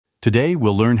Today,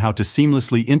 we'll learn how to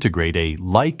seamlessly integrate a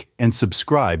like and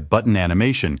subscribe button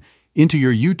animation into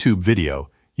your YouTube video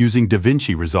using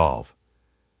DaVinci Resolve.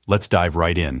 Let's dive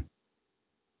right in.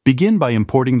 Begin by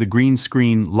importing the green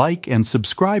screen like and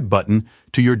subscribe button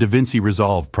to your DaVinci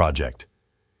Resolve project.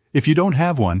 If you don't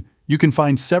have one, you can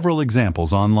find several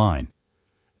examples online.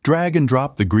 Drag and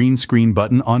drop the green screen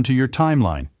button onto your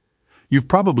timeline. You've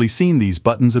probably seen these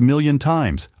buttons a million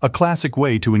times, a classic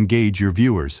way to engage your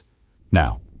viewers.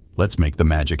 Now, let's make the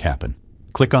magic happen.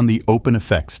 Click on the Open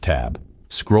Effects tab.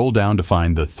 Scroll down to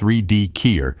find the 3D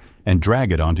keyer and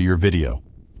drag it onto your video.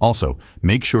 Also,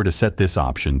 make sure to set this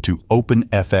option to Open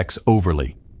FX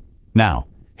Overlay. Now,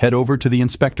 head over to the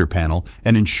Inspector panel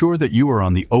and ensure that you are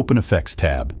on the Open Effects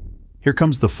tab. Here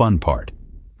comes the fun part.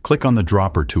 Click on the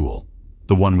dropper tool,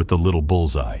 the one with the little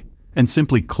bullseye, and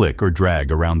simply click or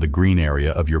drag around the green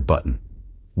area of your button.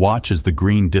 Watch as the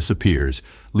green disappears,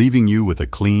 leaving you with a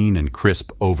clean and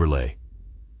crisp overlay.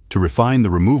 To refine the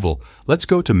removal, let's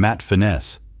go to Matte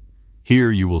Finesse.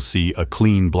 Here you will see a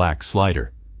clean black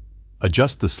slider.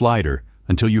 Adjust the slider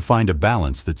until you find a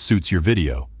balance that suits your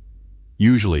video.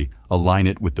 Usually, align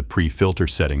it with the pre-filter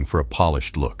setting for a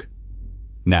polished look.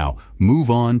 Now,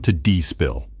 move on to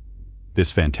Despill.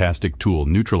 This fantastic tool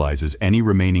neutralizes any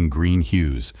remaining green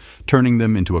hues, turning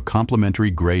them into a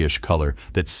complementary grayish color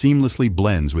that seamlessly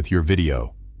blends with your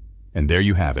video. And there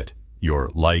you have it, your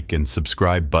like and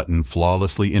subscribe button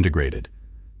flawlessly integrated.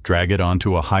 Drag it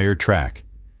onto a higher track,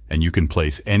 and you can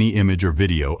place any image or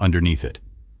video underneath it.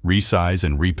 Resize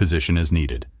and reposition as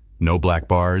needed. No black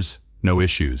bars, no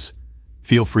issues.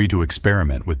 Feel free to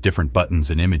experiment with different buttons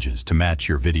and images to match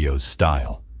your video's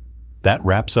style. That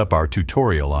wraps up our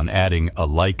tutorial on adding a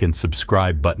like and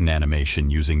subscribe button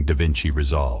animation using DaVinci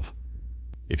Resolve.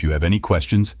 If you have any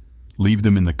questions, leave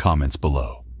them in the comments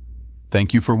below.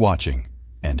 Thank you for watching,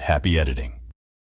 and happy editing.